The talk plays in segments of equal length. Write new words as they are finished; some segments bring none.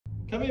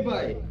Come here,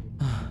 buddy.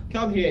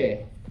 Come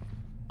here.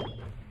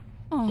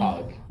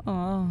 Bug.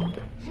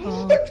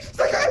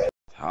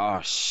 Oh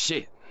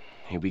shit.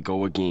 Here we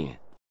go again.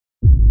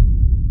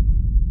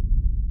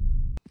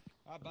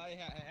 Alright, buddy,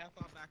 how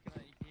far back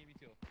can you hear me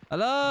to?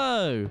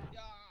 Hello.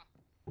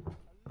 Hello.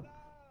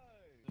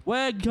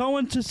 We're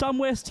going to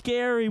somewhere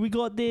scary. We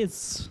got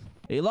this.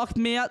 He locked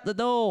me out the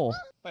door.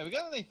 Wait, we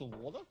got underneath the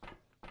water?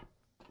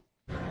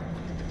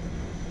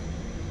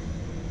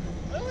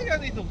 I don't think I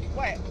need to.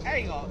 Wait,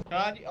 hang on.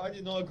 I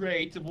did not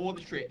agree to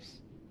water trips.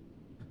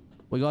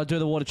 We gotta do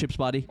the water chips,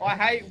 buddy. I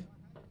hate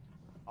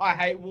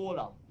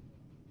water.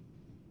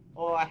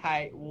 Oh, I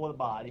hate water,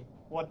 buddy.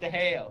 What the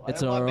hell?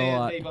 It's I don't like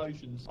alright.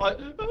 emotions.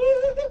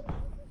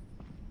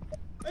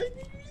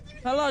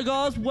 Hello,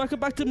 guys. Welcome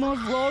back to my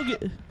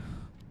vlog.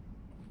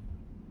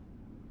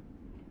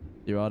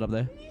 You right up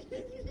there?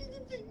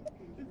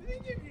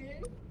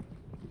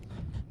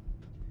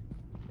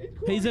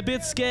 He's a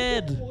bit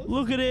scared.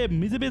 Look at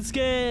him. He's a bit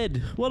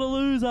scared. What a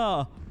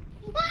loser.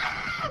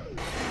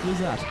 Who's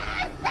that?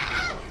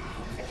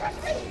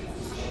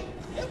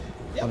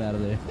 I'm out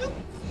of there.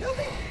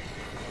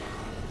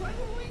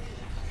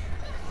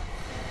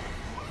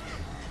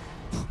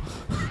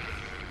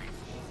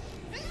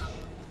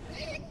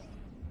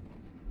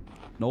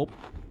 Nope.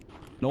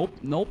 Nope.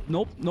 Nope.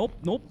 Nope. Nope.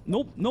 Nope.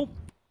 Nope. Nope.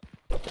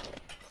 There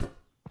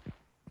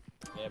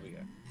we go.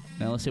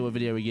 Now let's see what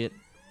video we get.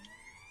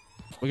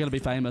 We're gonna be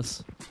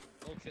famous.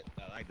 Oh shit,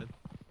 no, I did.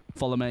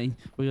 Follow me.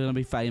 We're gonna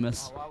be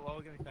famous. Oh, well,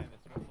 we're gonna be famous.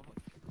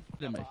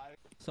 Look at me.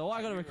 So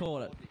I gotta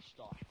record it.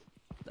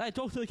 Hey,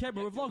 talk to the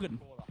camera. We're vlogging.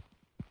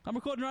 I'm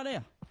recording right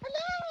here.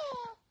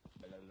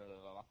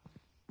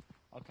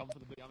 I'll come for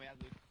the big. I'm out of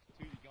the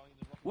two going in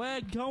the rock.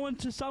 We're going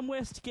to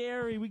somewhere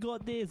scary. We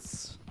got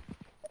this.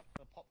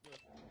 Pop the.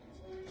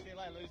 See you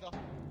later, loser.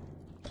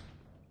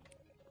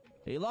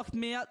 He locked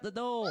me out the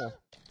door.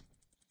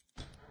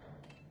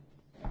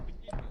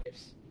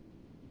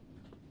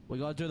 We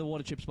gotta do the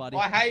water chips, buddy.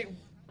 I hate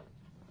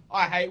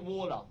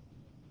water.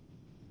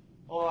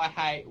 Oh, I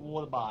hate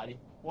water, buddy.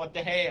 What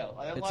the hell?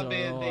 I don't It's like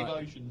the alright.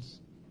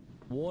 emotions.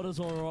 Water's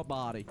alright,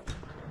 buddy.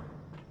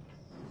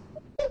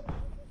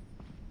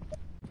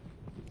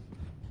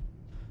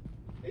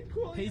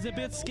 He's a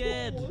bit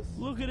scared.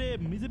 Look at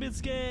him. He's a bit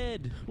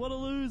scared. What a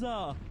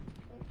loser.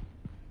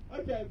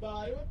 Okay,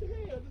 buddy. What the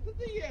hell? There's a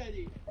thing out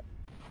here.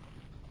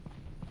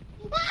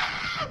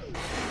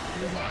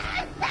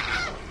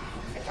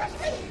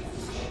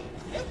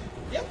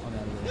 Yep. I'm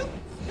out of there.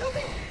 Help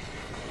me.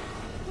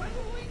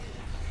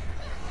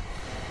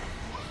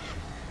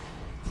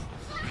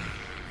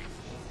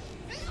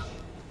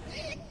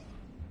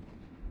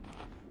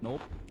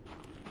 Nope.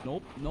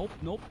 Nope. Nope.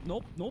 Nope.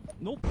 Nope. Nope.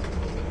 Nope.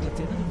 That's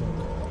it.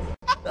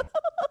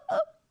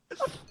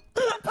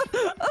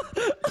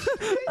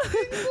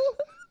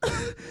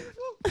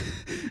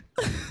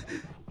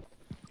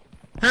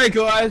 Hey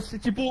guys,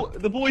 it's your boy.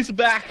 The boys are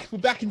back. We're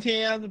back in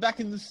town. We're back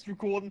in this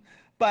recording.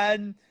 But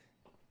Hey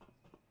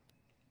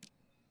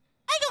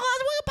guys,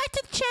 welcome back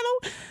to the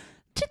channel.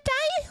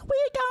 Today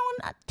we're going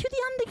to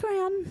the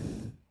underground.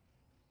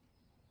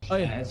 Oh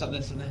yeah. there's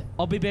something there.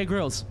 I'll be Bear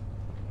Grylls.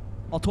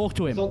 I'll talk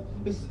to him. So,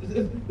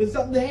 there's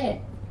something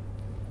there.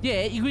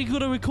 Yeah, you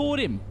gotta record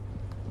him.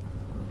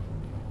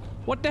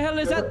 What the hell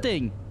is that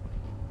thing?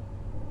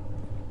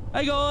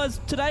 Hey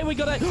guys, today we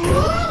gotta.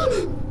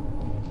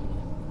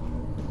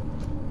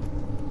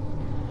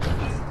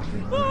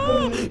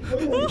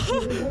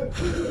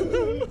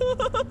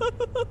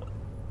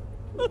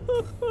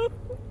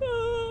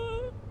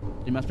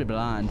 You must be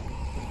blind.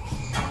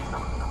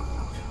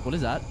 What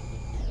is that?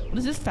 What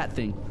is this fat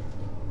thing?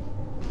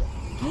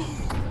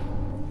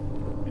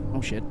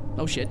 Oh shit.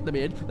 Oh shit. Let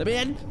me in. Let me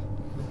in.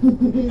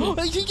 Oh,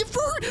 I can get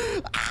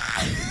through.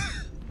 Ah!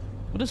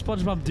 What does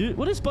SpongeBob do?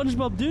 What does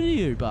SpongeBob do to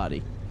you,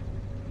 buddy?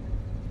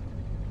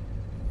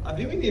 I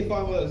think we need to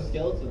find one of those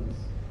skeletons.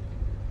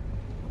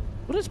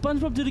 What does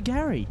SpongeBob do to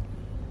Gary?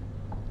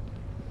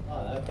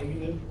 I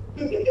think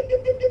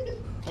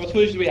How much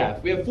footage do we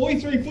have? We have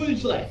 43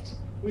 footage left.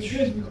 We should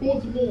just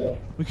record some more.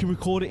 We can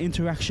record an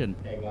interaction.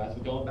 Okay guys,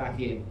 we're going back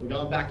in. We're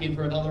going back in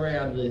for another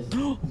round of this.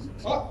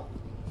 Oh!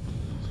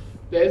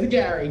 There's a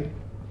Gary.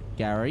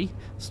 Gary,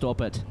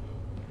 stop it.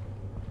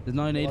 There's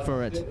no need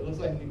for it. It looks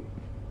like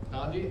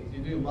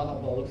you do run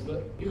up bollocks,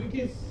 but give him a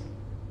kiss.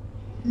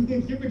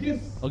 Give him a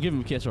kiss. I'll give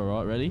him a kiss,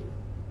 alright, ready?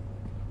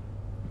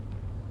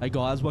 Hey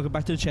guys, welcome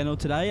back to the channel.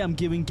 Today I'm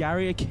giving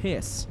Gary a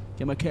kiss.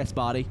 Give him a kiss,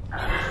 buddy.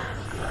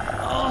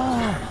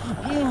 Oh.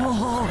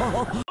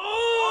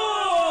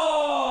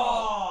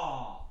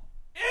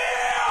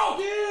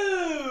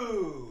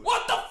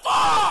 What the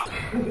fuck?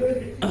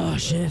 Oh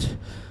shit.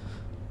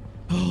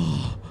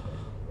 Oh.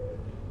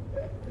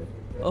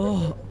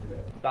 Oh.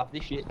 Stop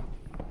this shit.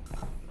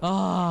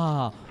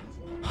 Ah.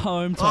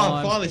 Home Oh,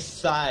 time. finally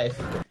safe.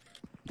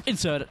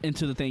 Insert it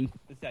into the thing.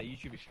 This is how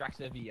YouTube extracts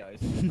their videos.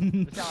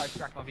 That's how I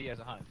extract my videos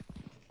at home.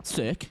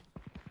 Sick.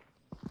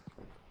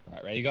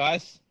 Alright, ready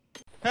guys?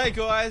 Hey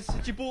guys,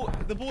 it's your boy.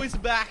 The boys are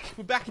back.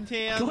 We're back in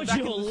town. God, We're back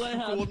you're in this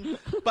loud. recording.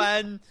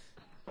 But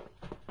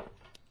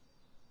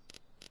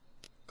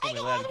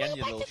Tell me loud again,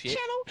 you little shit.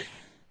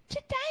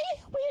 Today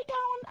we're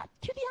going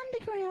to the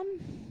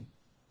underground.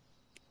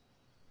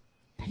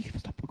 Thank you for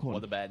stop recording.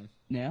 What the bad?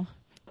 Now?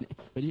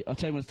 Ready? I'll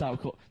tell you when to start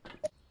recording.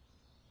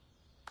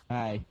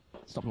 Hey,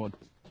 stop recording.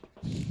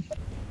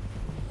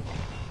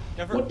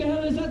 Go for What the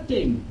hell is that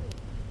thing?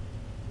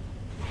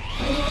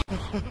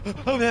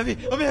 I'm heavy.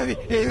 I'm heavy.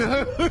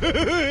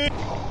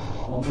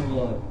 Oh my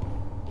god.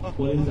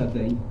 What is that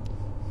thing?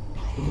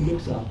 It's a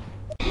mixer.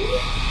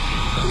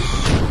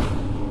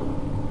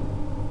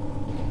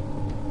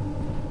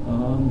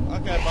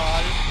 Okay,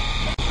 bye.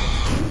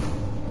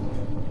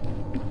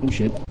 Oh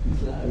shit.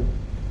 So.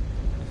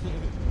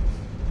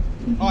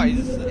 Oh,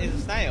 is a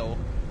snail?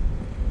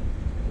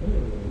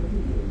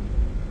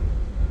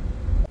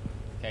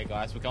 Okay,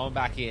 guys, we're going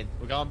back in.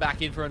 We're going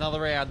back in for another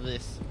round of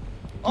this.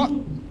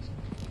 Oh!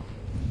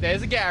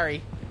 There's a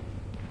Gary.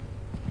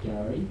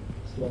 Gary,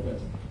 stop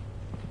it.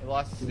 It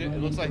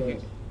looks like a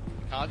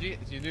kanji.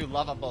 It's your new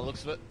lover by the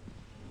looks of it.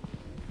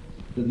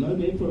 There's no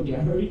name for a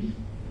Gary.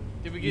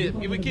 Give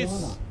him a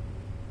kiss.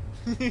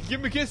 Give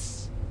him a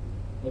kiss.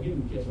 I'll give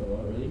him a kiss,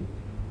 alright, ready?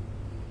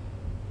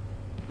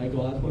 Hey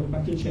guys, welcome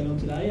back to the channel.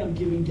 Today I'm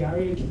giving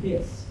Gary a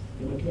kiss.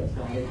 Give him a kiss,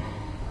 buddy.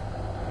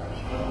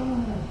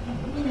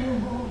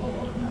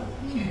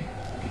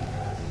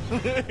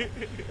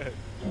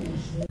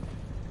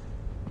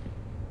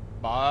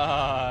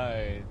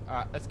 Bye.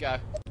 Alright, let's go.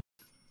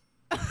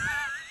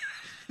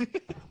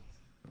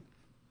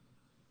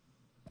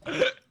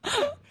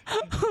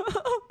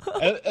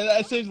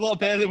 That seems a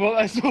lot better than what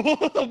I saw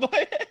on my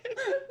head.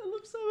 It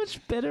looks so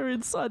much better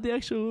inside the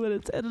actual when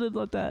it's edited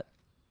like that.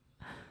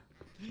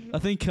 I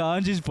think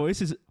Kanji's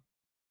voice is...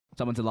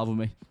 Someone's in love with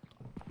me.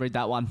 Read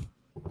that one.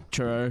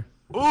 True.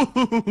 Oh.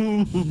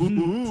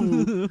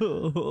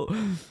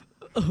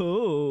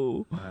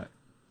 Right.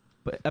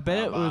 But I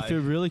bet it would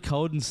feel really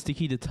cold and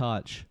sticky to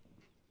touch.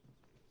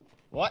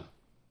 What?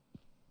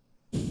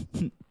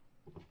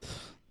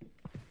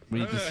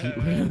 We just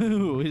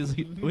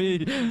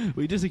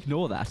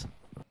ignore that.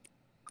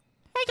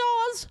 Hey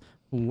guys!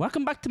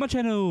 Welcome back to my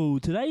channel.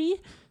 Today,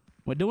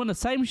 we're doing the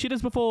same shit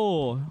as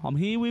before. I'm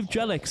here with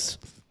Jelix.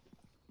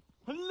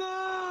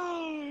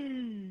 Hello!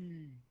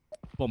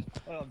 Boom.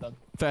 Oh, I'm done.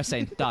 First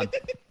scene, done.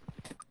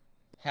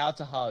 How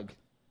to hug.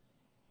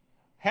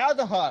 How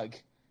to hug.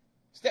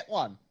 Step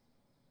 1.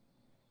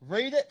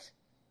 Read it,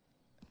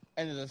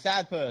 and there's a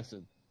sad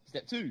person.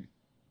 Step 2.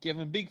 Give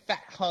them a big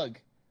fat hug.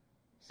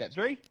 Step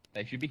 3.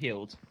 They should be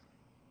healed.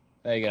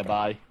 There you go,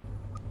 buddy.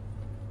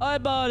 Hi,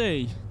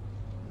 buddy.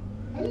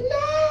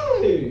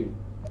 Hello!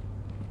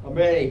 I'm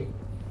ready.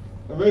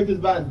 My roof is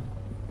done.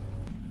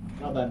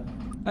 Not done.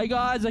 Hey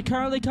guys, I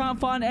currently can't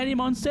find any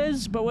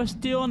monsters, but we're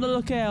still on the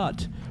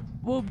lookout.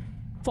 We'll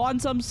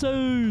find some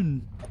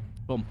soon.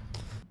 Boom.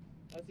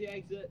 That's the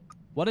exit.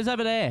 What is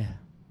over there?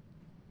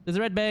 There's a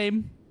red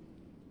beam.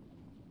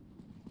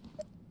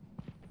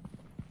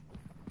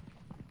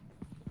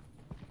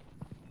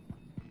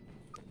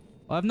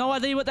 I have no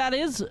idea what that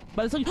is,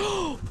 but it's like...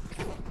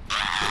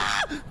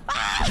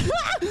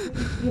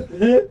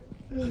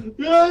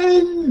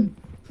 Run!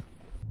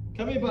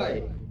 Come here,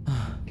 buddy.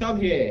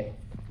 Come here.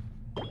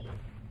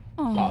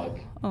 Hug.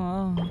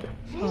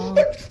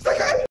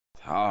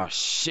 Oh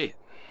shit.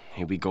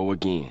 Here we go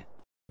again.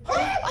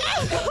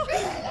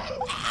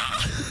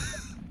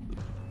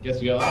 Guess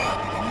we go.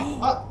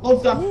 Ah,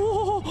 monster!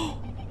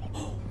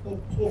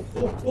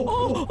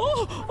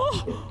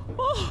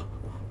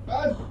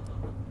 Run!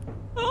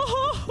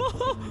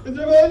 Is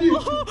there behind you?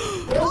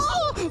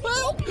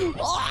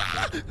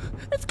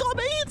 It's got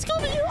me! It's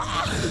got me!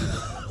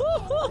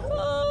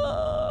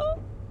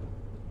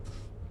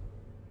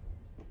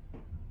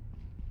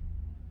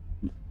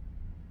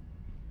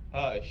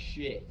 Oh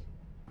shit.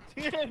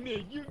 Hey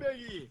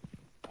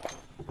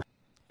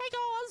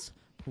guys!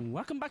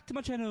 Welcome back to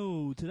my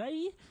channel.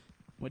 Today,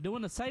 we're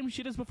doing the same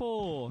shit as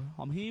before.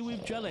 I'm here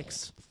with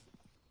Jelix.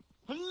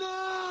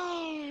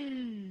 Hello!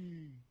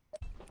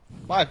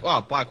 Buy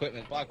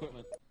equipment. Buy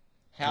equipment.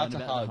 How to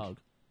hug.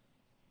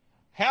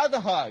 How to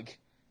hug.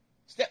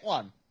 Step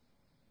 1.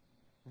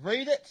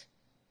 Read it,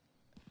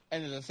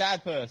 and there's a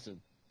sad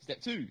person.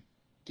 Step 2.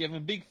 Give them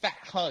a big fat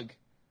hug.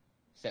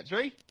 Step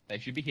 3. They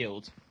should be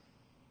healed.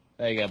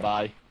 There you go,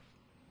 buddy.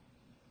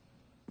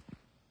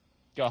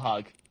 Go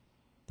hug.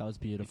 That was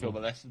You feel beautiful. my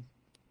lesson?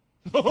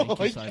 Thank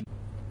you so much.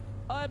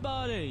 Hi,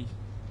 buddy.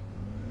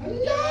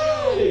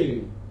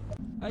 Hello!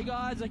 Hey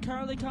guys, I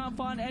currently can't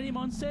find any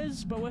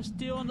monsters, but we're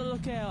still on the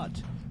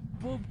lookout.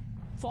 We'll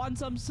find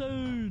some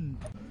soon.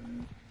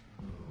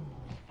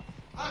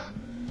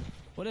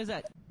 What is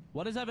that?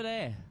 What is over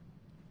there?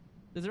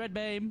 There's a red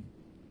beam.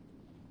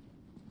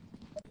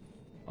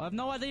 I have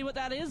no idea what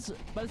that is,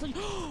 but it's like...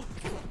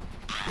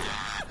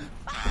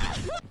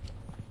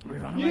 We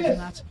run away from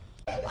that.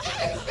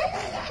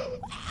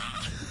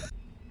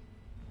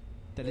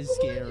 That is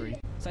scary.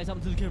 Say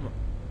something to the camera.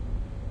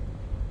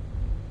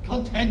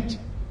 Content!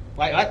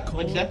 Wait, what?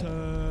 What's that?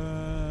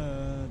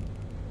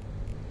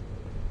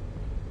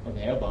 What the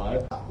hell,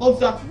 bud?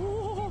 Monster!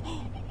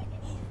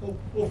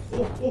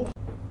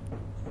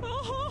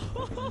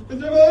 Is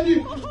there behind you?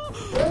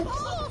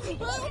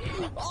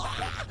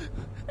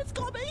 It's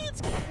got me.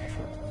 It's...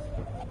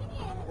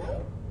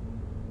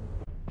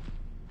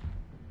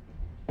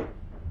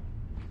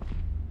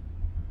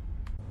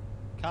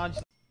 Can't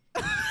you...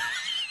 I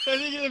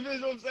think you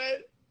finish what I'm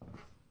saying.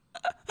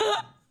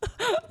 Oh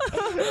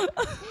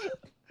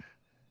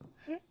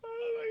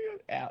my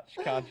god. Ouch,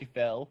 can't you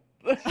fell?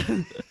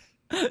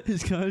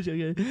 His Kanji,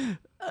 okay.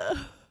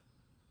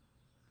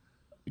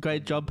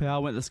 Great job,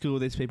 pal. Went to school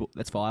with these people.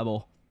 That's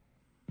Fireball.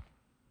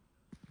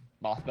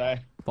 Mothbay.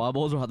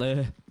 Fireball's right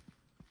there.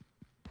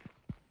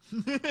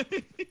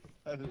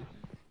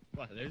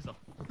 What a loser.